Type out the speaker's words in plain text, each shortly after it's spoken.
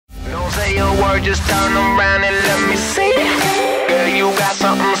Don't say a word, just turn around and let me see. Girl, you got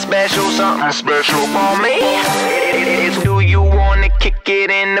something special for me. Do you wanna kick it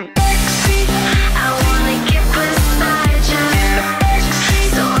in the backseat? I wanna get beside you In the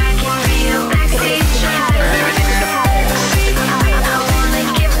backseat. so I can be a backseat driver. In the backseat. I wanna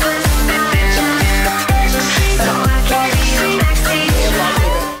get beside you so I can be a backseat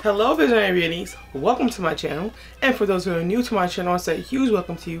driver. Hello visionary beauties, welcome to my channel, and for those who are new to my channel I say a huge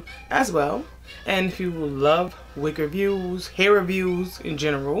welcome to you as well. And if you love wig reviews, hair reviews in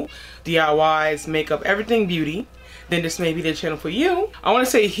general, DIYs, makeup, everything beauty, then this may be the channel for you. I want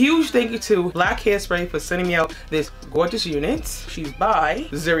to say a huge thank you to Black Hairspray for sending me out this gorgeous unit. She's by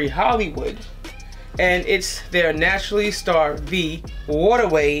Zury Hollywood, and it's their Naturally Star V Water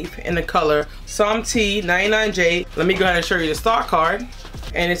Wave in the color Som T 99J. Let me go ahead and show you the stock card.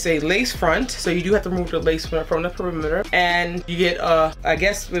 And it's a lace front, so you do have to remove the lace from the perimeter, and you get I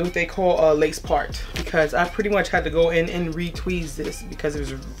guess what they call a lace part, because I pretty much had to go in and retweeze this because it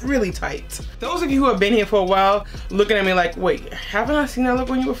was really tight. Those of you who have been here for a while looking at me like, wait, haven't I seen that look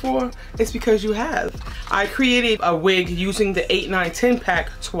on you before? It's because you have. I created a wig using the 8, 9, 10 pack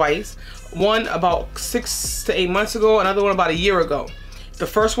twice. One about 6 to 8 months ago, another one about a year ago. The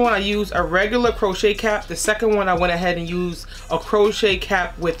first one I used a regular crochet cap. The second one I went ahead and used a crochet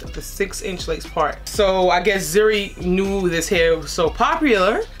cap with the 6-inch lace part. So I guess Zury knew this hair was so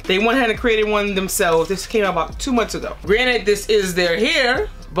popular, they went ahead and created one themselves. This came out about 2 months ago. Granted, this is their hair,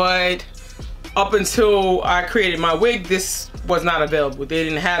 but up until I created my wig, this was not available. They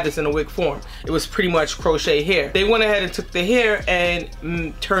didn't have this in a wig form. It was pretty much crochet hair. They went ahead and took the hair and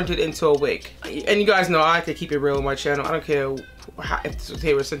turned it into a wig. And you guys know I like to keep it real on my channel. I don't care if this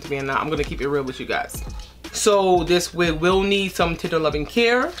hair was sent to me or not. I'm gonna keep it real with you guys. So this wig will need some tender loving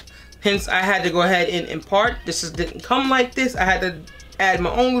care. Hence I had to go ahead and impart. This didn't come like this. I had to add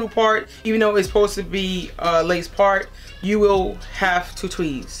my own little part. Even though it's supposed to be a lace part, you will have to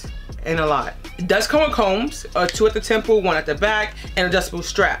tweeze, and a lot. It does come with combs, 2 at the temple, 1 at the back, and adjustable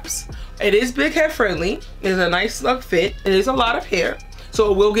straps. It is big head friendly. It's a nice snug fit. It is a lot of hair,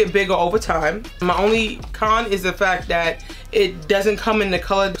 so it will get bigger over time. My only con is the fact that it doesn't come in the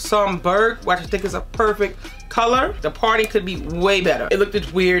color Somberg, which I think is a perfect color. The parting could be way better. It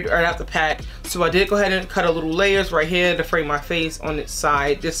looked weird right out the pack, so I did go ahead and cut a little layers right here to frame my face on its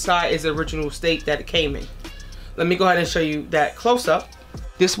side. This side is the original state that it came in. Let me go ahead and show you that close up.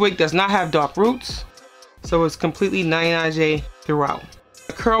 This wig does not have dark roots, so it's completely 99J throughout.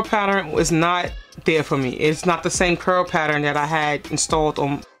 The curl pattern was not there for me. It's not the same curl pattern that I had installed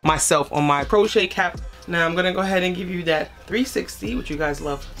on myself on my crochet cap. Now I'm gonna go ahead and give you that 360, which you guys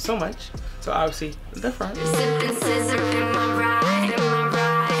love so much. So obviously the front. Sipping scissor in my ride,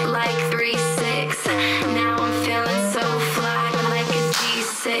 like 3-6. Now I'm feeling so fly, like a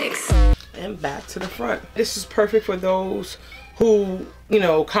G6. And back to the front. This is perfect for those who, you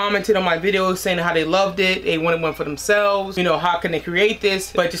know, commented on my videos saying how they loved it, they wanted one for themselves, you know, how can they create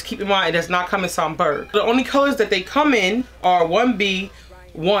this? But just keep in mind, it does not come in Somberg. The only colors that they come in are 1B,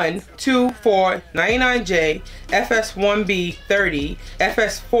 1, 2, 4, 99J, FS1B 30,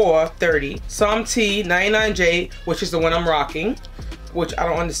 FS4 30, Som T 99J, which is the one I'm rocking, which I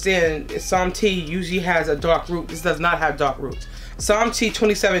don't understand. Som T usually has a dark root. This does not have dark roots. Som T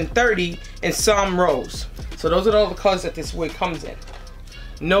 2730 and Som Rose. So those are all the colors that this wig comes in.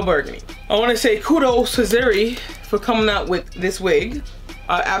 No burgundy. I want to say kudos to Zury for coming out with this wig.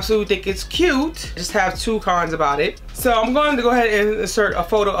 I absolutely think it's cute. I just have 2 cons about it. So I'm going to go ahead and insert a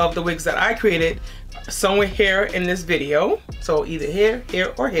photo of the wigs that I created, some with hair in this video. So either hair,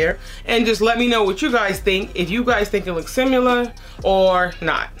 hair, or hair. And just let me know what you guys think. If you guys think it looks similar or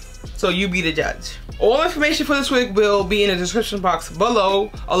not. So you be the judge. All information for this wig will be in the description box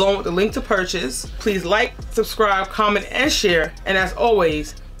below, along with the link to purchase. Please like, subscribe, comment, and share. And as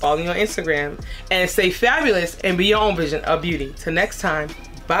always, follow me on Instagram. And stay fabulous and be your own vision of beauty. Till next time,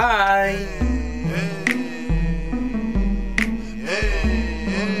 bye.